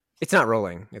It's not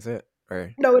rolling, is it?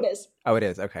 Or No, it is. oh, it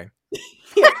is. Okay.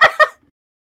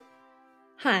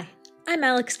 Hi, I'm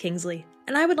Alex Kingsley,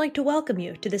 and I would like to welcome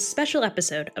you to this special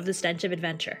episode of The Stench of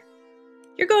Adventure.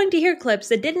 You're going to hear clips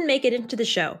that didn't make it into the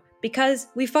show because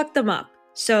we fucked them up,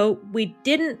 so we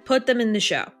didn't put them in the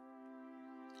show.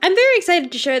 I'm very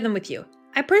excited to share them with you.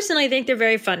 I personally think they're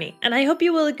very funny, and I hope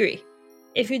you will agree.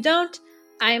 If you don't,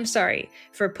 I am sorry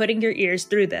for putting your ears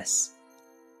through this.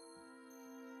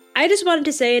 I just wanted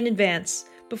to say in advance,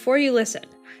 before you listen,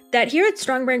 that here at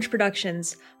Strong Branch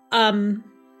Productions,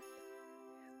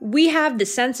 we have the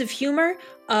sense of humor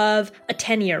of a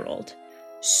 10-year-old.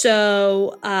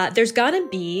 So there's gonna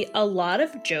be a lot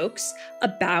of jokes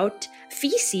about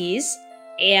feces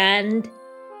and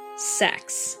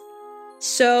sex.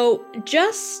 So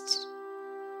just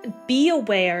be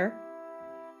aware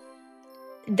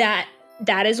that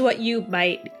that is what you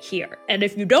might hear. And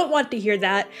if you don't want to hear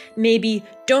that, maybe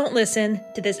don't listen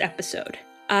to this episode.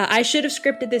 I should have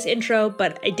scripted this intro,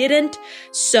 but I didn't.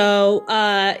 So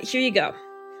here you go.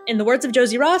 In the words of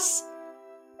Josie Ross,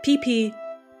 pee-pee,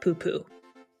 poo-poo.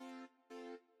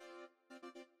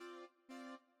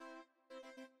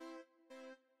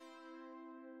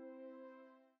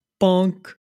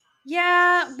 Bonk.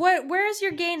 Yeah, where's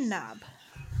your gain knob?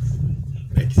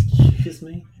 Excuse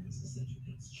me?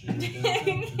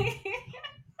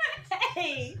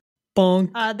 Hey.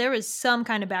 Bonk. There was some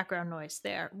kind of background noise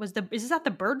there. Is that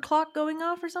the bird clock going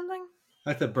off or something?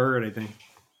 That's a bird, I think.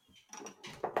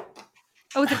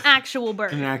 Oh, it's an actual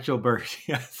bird. An actual bird,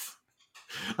 yes.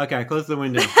 Okay, close the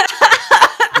window.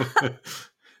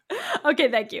 Okay,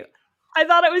 thank you. I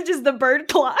thought it was just the bird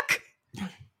clock.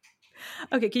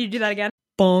 Okay, can you do that again?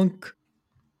 Bonk.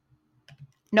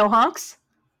 No honks?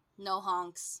 No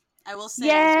honks. I will say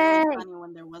Yay! it was really funny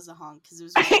when there was a honk because it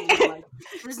was really like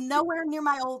there's nowhere near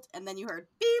my old, and then you heard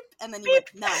beep, and then you went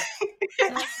no.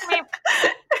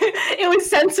 It was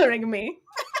censoring me.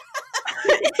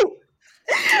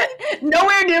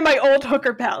 Nowhere near my old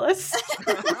hooker palace.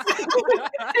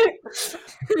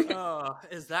 Oh,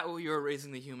 is that what you were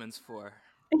raising the humans for?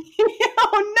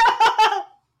 Oh no!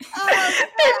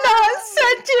 They're not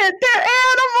sentient. They're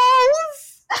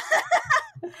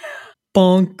animals.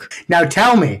 Bonk. Now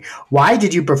tell me, why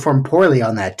did you perform poorly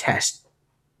on that test?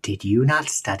 Did you not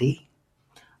study?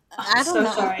 I don't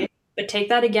know. Sorry, but take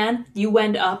that again. You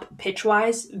went up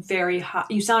pitch-wise very high.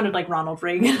 You sounded like Ronald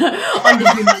Reagan on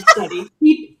the human study.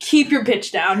 Keep your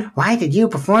pitch down. Why did you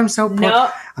perform so poorly?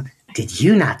 No. Did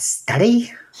you not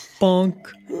study? Bonk.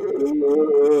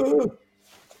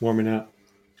 Warming up.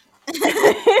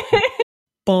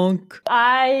 Bonk.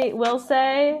 I will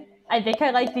say, I think I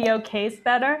like the okays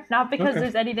better. Not because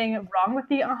there's anything wrong with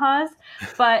the ahas,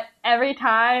 but every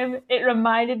time it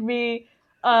reminded me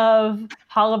of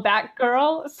Holla Back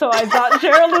Girl, so I thought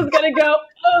Gerald was gonna go,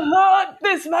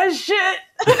 this my shit.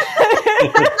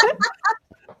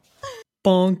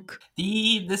 Bonk.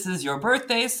 This is your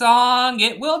birthday song.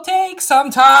 It will take some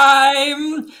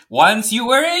time. Once you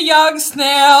were a young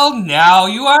snail, now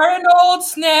you are an old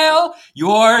snail.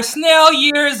 Your snail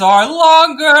years are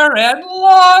longer and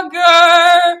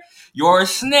longer. Your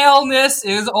snailness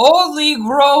is only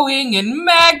growing in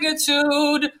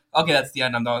magnitude. Okay, that's the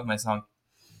end. I'm done with my song.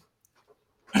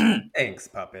 Thanks,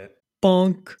 puppet.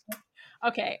 Bonk.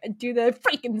 Okay, do the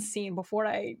freaking scene before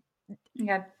I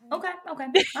Yeah. Okay. All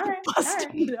right. bust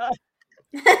a nut.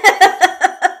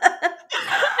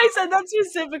 I said that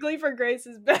specifically for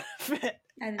Grace's benefit.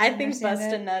 I think bust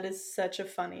a nut is such a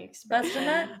funny expression. Bust a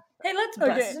nut? Hey, let's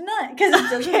bust a nut. Because it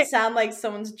doesn't sound like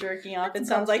someone's jerking off. It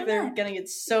sounds like they're going to get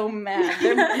so mad.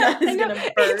 Their nut is going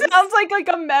to burst. It sounds like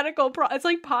a medical it's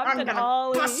like Pop and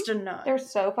Ollie. Bust a nut. They're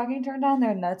so fucking turned on,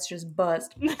 their nuts just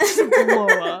bust. Blow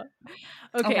up.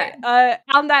 Okay.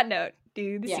 On that note,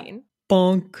 do the scene.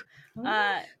 Bonk.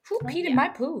 Who peed in my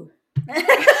poo? I'm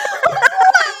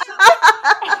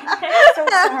so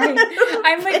sorry.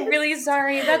 I'm like really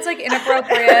sorry. That's like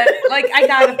inappropriate. Like I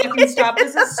gotta fucking stop.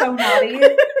 This is so naughty.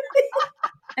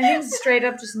 I think straight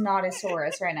up just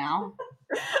naughty-saurus right now.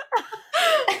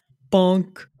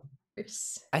 Bonk.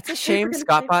 It's a shame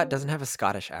Scottbot doesn't have a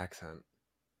Scottish accent.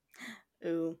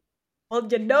 Ooh. Well,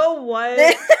 you know what?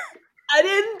 I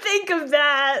didn't think of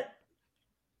that.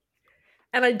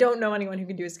 And I don't know anyone who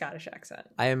can do a Scottish accent.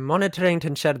 I am monitoring to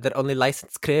ensure that only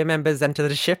licensed crew members enter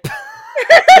the ship.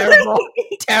 Terrible.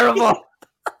 Terrible.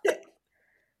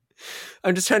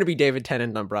 I'm just trying to be David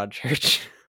Tennant on Broadchurch.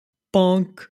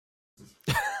 Bonk.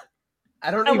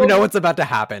 I don't even know what's about to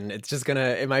happen. It's just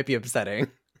it might be upsetting.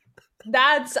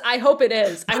 I hope it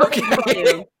is. I hope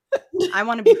you. I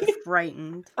want to be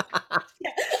frightened. I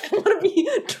want to be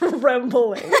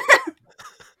trembling.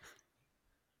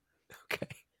 Okay.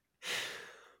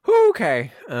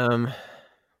 Okay.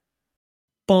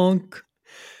 Bonk.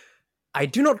 I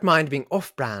do not mind being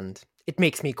off-brand. It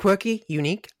makes me quirky,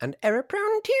 unique, and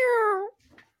error-prone too.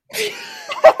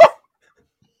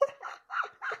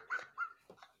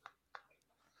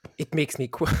 It makes me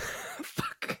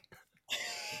fuck.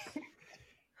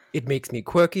 It makes me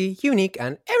quirky, unique,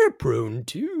 and error-prone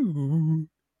too.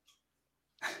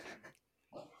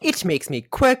 It makes me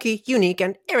quirky, unique,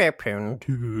 and error-prone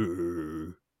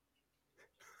too.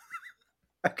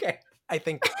 Okay, I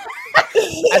think.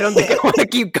 I don't think I want to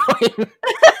keep going.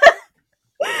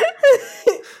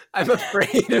 I'm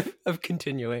afraid of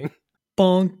continuing.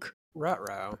 Bonk.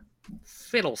 Ruh-roh.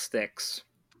 Fiddlesticks.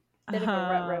 Bit of a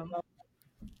rut-row moment.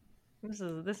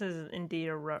 This is indeed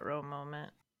a rut-row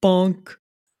moment. Bonk.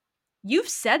 You've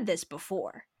said this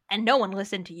before, and no one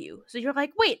listened to you. So you're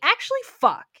like, wait, actually,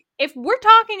 fuck. If we're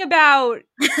talking about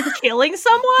killing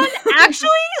someone, actually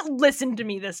listen to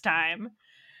me this time.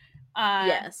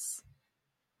 Yes.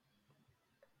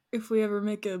 If we ever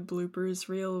make a bloopers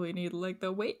reel, we need like the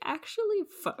wait, actually,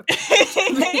 fuck.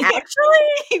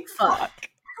 Actually, fuck.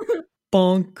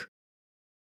 Bonk.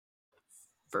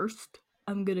 First,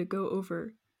 I'm gonna go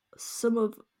over some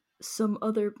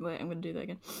other. Wait, I'm gonna do that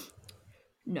again.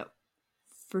 No.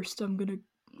 First, I'm gonna.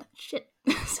 Shit.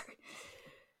 Sorry.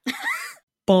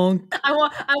 Bonk. I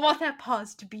want that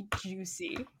pause to be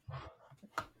juicy.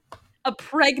 A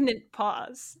pregnant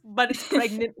pause, but it's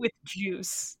pregnant with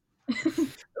juice.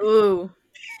 Ooh,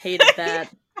 hated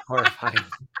that. Horrifying.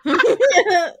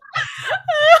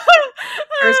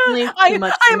 Personally, too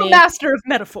much for I'm me. a master of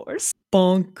metaphors.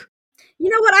 Bonk. You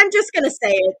know what? I'm just gonna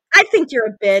say it. I think you're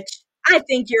a bitch. I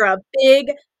think you're a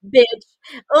big bitch.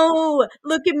 Oh,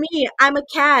 look at me. I'm a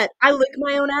cat. I lick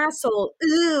my own asshole.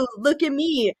 Ooh, look at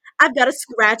me. I've got a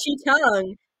scratchy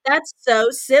tongue. That's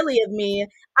so silly of me.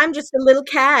 I'm just a little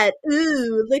cat.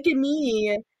 Ooh, look at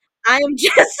me. I am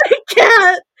just a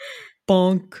cat.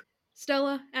 Bonk.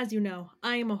 Stella, as you know,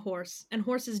 I am a horse, and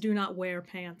horses do not wear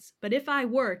pants. But if I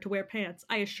were to wear pants,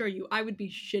 I assure you, I would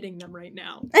be shitting them right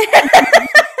now.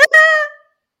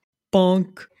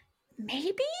 Bonk. Maybe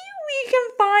we can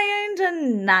find a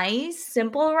nice,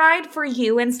 simple ride for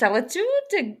you and Stella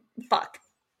to fuck.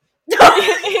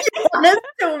 Honest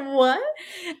to what?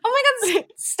 Oh my god,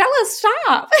 Stella,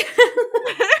 stop!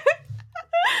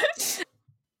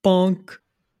 Bonk.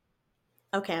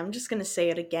 Okay, I'm just gonna say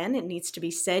it again. It needs to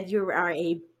be said. You are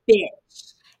a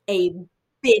bitch. A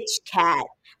bitch cat.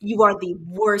 You are the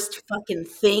worst fucking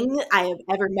thing I have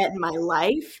ever met in my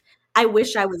life. I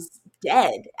wish I was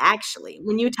dead, actually.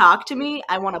 When you talk to me,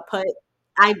 I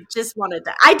just want to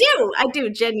die. I do,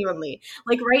 genuinely.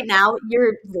 Like right now,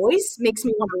 your voice makes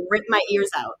me want to rip my ears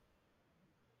out.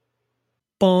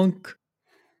 Bonk.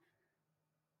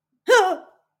 Oh.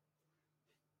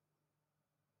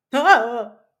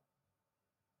 Oh.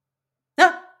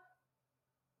 Ah.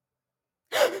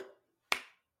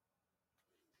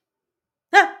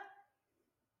 Ah.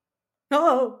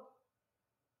 Oh.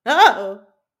 Oh.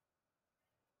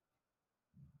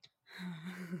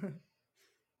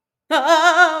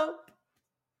 Oh.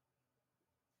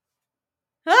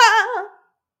 Ah.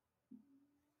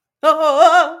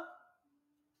 Oh.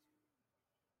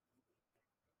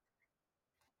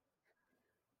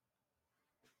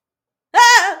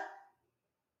 Ah.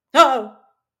 Oh.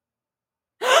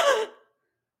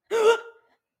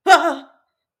 Oh.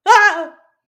 Oh.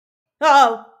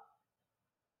 Oh.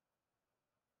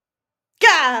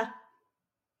 God.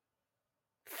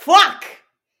 Fuck.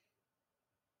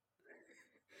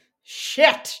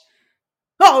 Shit.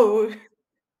 Oh.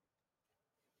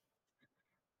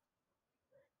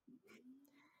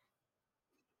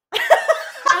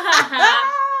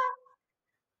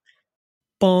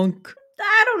 Bonk.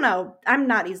 I don't know. I'm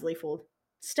not easily fooled.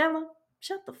 Stella,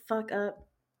 shut the fuck up.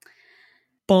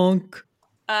 Bonk.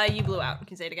 You blew out. Can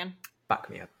you say it again? Fuck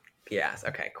me up. Yes.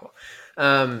 Okay. Cool.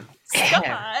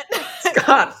 Scott.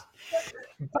 Scott.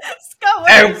 Scott,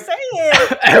 what are you saying?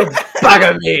 Oh,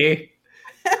 bugger me.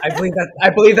 I believe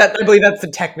that's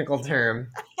the technical term.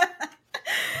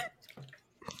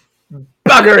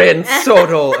 Bugger in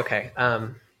sodal. Okay.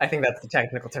 I think that's the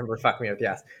technical term for fuck me up.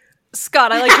 Yes.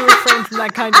 Scott, I like to refrain from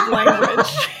that kind of language.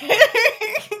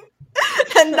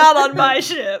 And not on my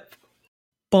ship.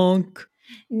 Bonk.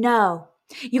 No.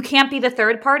 You can't be the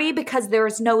third party because there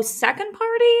is no second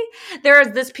party. There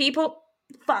is this people.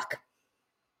 Fuck.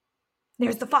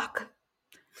 There's the fuck.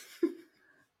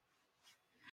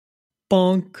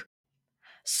 Bonk.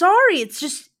 Sorry, it's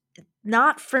just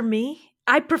not for me.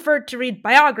 I prefer to read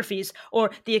biographies or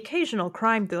the occasional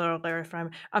crime thriller. If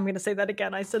I'm going to say that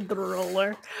again. I said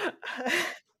thriller.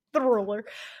 Thriller.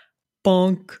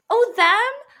 Bonk. Oh,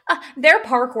 them? They're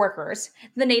park workers.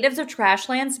 The natives of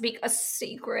Trashland speak a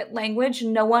secret language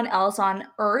no one else on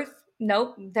Earth.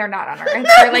 Nope, they're not on Earth.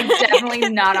 They're like definitely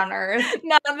not on Earth.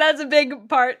 No, that's a big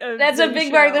part of That's a the big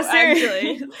show, part of the series.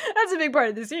 Actually. That's a big part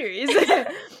of the series.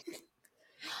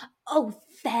 Oh,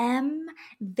 them?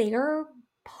 They're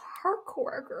park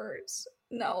workers.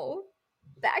 No,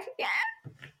 back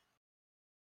again.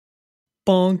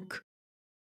 Bonk.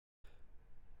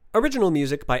 Original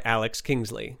music by Alex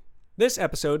Kingsley. This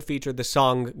episode featured the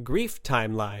song Grief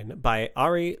Timeline by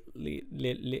Ari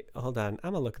hold on,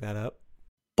 I'm gonna look that up.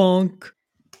 Bonk.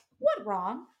 What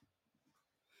wrong?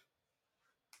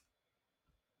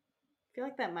 I feel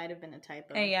like that might have been a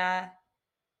typo. Yeah.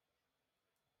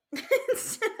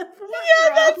 That's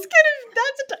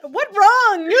what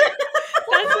wrong?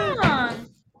 What's wrong?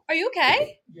 Are you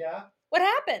okay? Yeah. What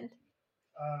happened?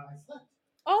 I slept.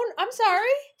 Oh, I'm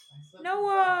sorry. No.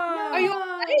 Are you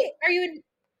okay?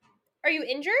 Are you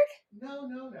injured? No.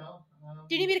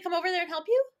 Do you need me to come over there and help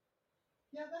you?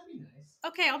 Yeah, that'd be nice.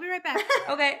 Okay, I'll be right back.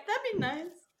 Okay. That'd be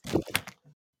nice.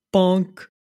 Bonk.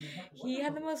 He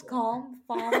had the most calm,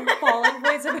 falling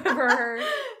voice I've ever heard.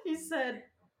 He said,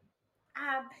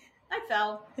 I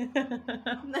fell. And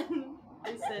then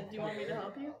I said, do you want me to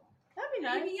help you? That'd be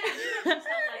nice.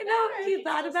 I know, he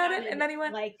thought about it, and then he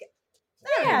went, Like,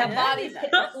 yeah, the body's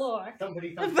hit the floor.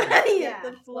 Somebody The body hit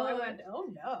the So floor. I went,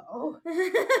 oh no.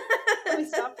 Let me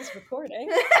stop this recording.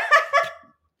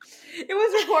 it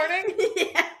was recording?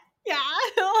 Yeah. Yeah,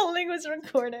 the whole thing was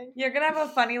recording. You're gonna have a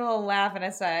funny little laugh in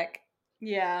a sec.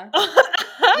 Yeah.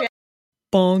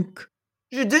 Bonk.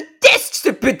 Je déteste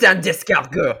ce putain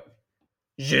d'escargot.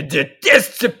 Je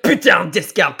déteste ce putain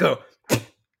d'escargot.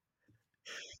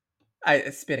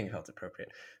 Spitting felt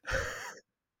appropriate.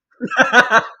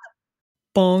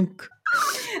 Bonk.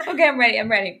 Okay, I'm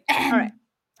ready. All right.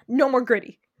 No more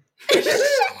gritty. Shut up,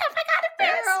 I got a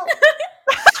barrel.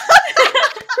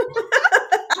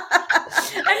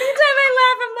 Anytime I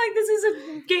laugh, I'm like, this is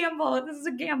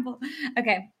a gamble.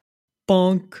 Okay.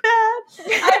 Bonk.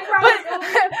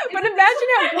 But imagine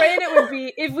how great it would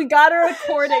be if we got a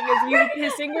recording of you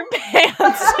pissing your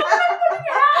pants.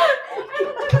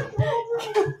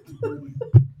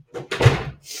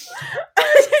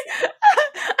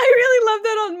 I really love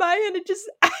that on my end. I just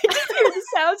hear the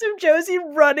sounds of Josie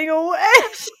running away.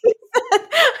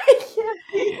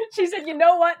 She said, you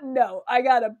know what? No, I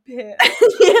gotta piss.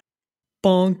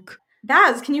 Bonk.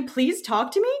 Baz, can you please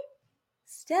talk to me?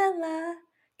 Stella,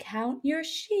 count your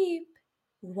sheep.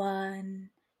 1,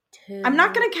 2. I'm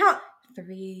not gonna count.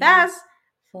 3. Baz.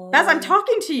 4. Baz, I'm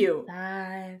talking to you.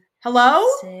 5. Hello?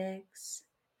 6,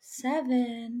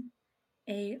 7,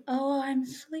 8. Oh, I'm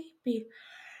sleepy.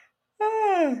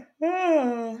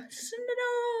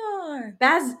 Snore.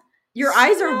 Baz, your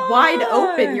eyes are wide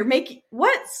open. You're making.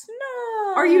 What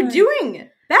Snore. are you doing?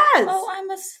 Baz! Oh, I'm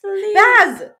asleep.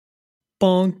 Baz!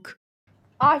 Bonk.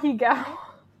 Ahigo.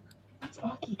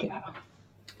 Ahigo.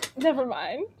 Never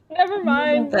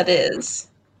mind. That is.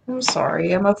 I'm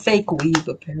sorry. I'm a fake weeb,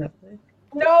 apparently.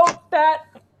 No,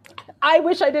 I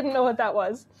wish I didn't know what that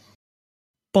was.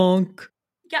 Bonk.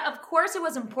 Yeah, of course it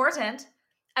was important.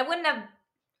 I wouldn't have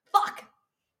fucked.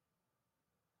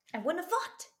 I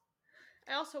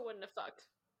also wouldn't have fucked.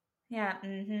 Yeah,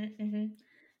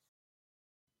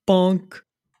 Bonk.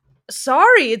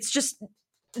 Sorry, it's just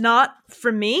not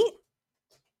for me.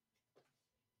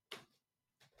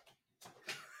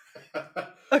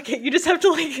 Okay, you just have to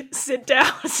like sit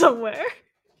down somewhere.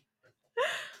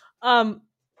 Bonk.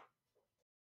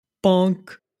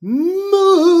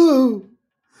 Moo.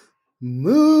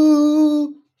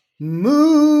 Moo.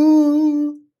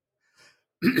 Moo.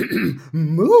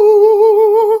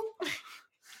 Moo.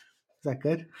 Is that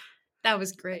good? That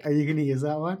was great. Are you gonna use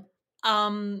that one?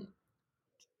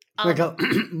 Like a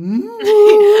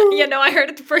yeah, no, I heard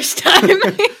it the first time.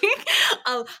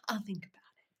 I'll think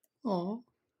about it. Oh.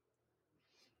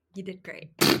 You did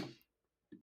great.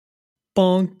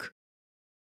 Bonk.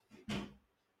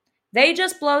 They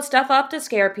just blow stuff up to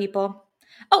scare people.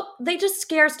 Oh, they just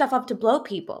scare stuff up to blow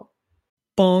people.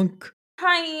 Bonk.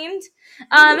 Kind.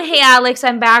 Hey Alex,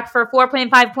 I'm back for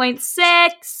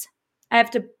 4.5.6. I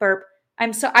have to burp.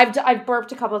 I've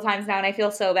burped a couple of times now and I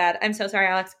feel so bad. I'm so sorry,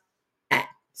 Alex.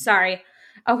 Sorry.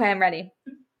 Okay, I'm ready.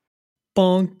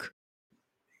 Bonk.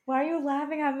 Why are you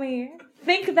laughing at me?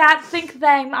 Think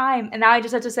them, I'm. And now I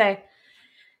just have to say,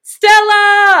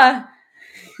 Stella!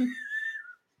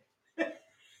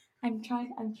 I'm trying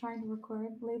to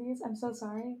record, ladies. I'm so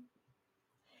sorry.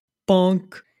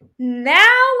 Bonk. Now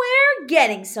we're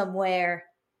getting somewhere.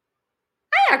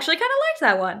 I actually kind of liked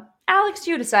that one. Alex,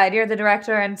 you decide. You're the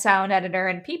director and sound editor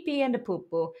and pee-pee and a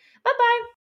poo-poo. Bye-bye.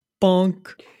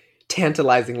 Bonk.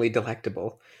 tantalizingly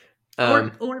delectable.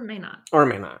 Or may not. Or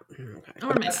may not. Okay.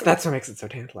 Or may not. That's what makes it so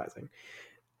tantalizing.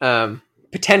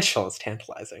 Potential is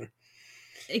tantalizing.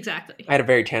 Exactly. I had a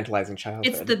very tantalizing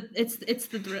childhood. It's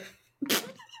the drip.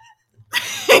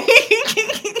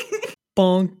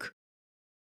 Bonk.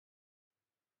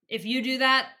 If you do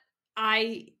that,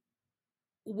 I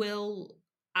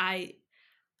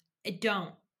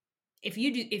don't. If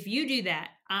you do that,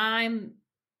 I'm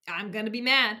gonna be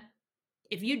mad.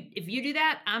 If you do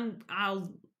that,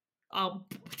 I'll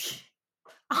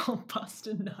bust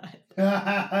a nut.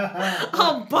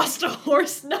 I'll bust a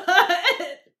horse nut.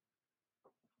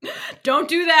 Don't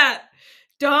do that.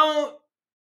 Don't.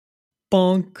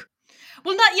 Bonk.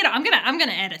 Well, not I'm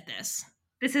gonna edit this.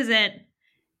 This isn't.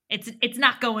 It's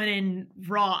not going in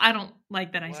raw. I don't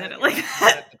like that I said it like that.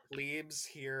 Let the plebes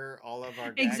hear all of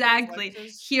our Exactly.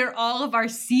 Hear all of our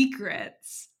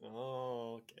secrets.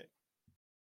 Oh, okay.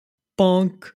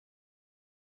 Bonk.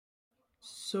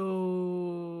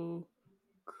 So,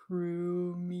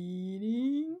 crew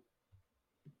meeting?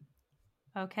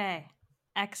 Okay,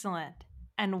 excellent.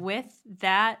 And with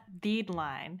that bead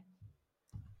line,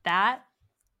 that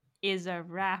is a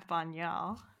wrap on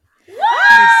y'all for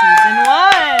season 1.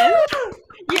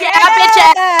 Yeah,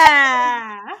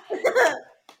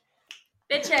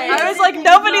 bitches. I was like,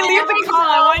 nobody leave the call.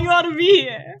 I want you all to be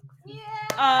here.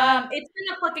 It's been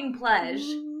a fucking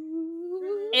pleasure.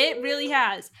 It really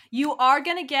has. You are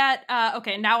gonna get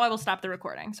okay, now I will stop the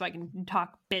recording so I can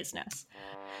talk business.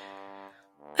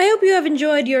 I hope you have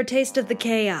enjoyed your taste of the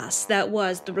chaos that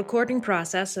was the recording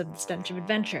process of the Stench of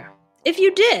Adventure. If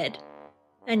you did,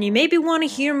 and you maybe want to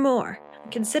hear more,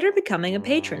 consider becoming a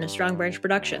patron of Strong Branch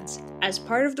Productions. As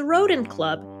part of the Rodent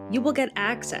Club, you will get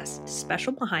access to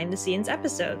special behind-the-scenes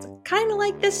episodes, kind of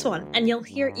like this one, and you'll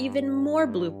hear even more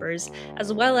bloopers,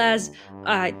 as well as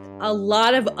a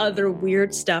lot of other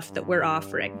weird stuff that we're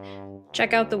offering.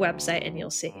 Check out the website and you'll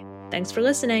see. Thanks for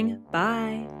listening.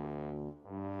 Bye.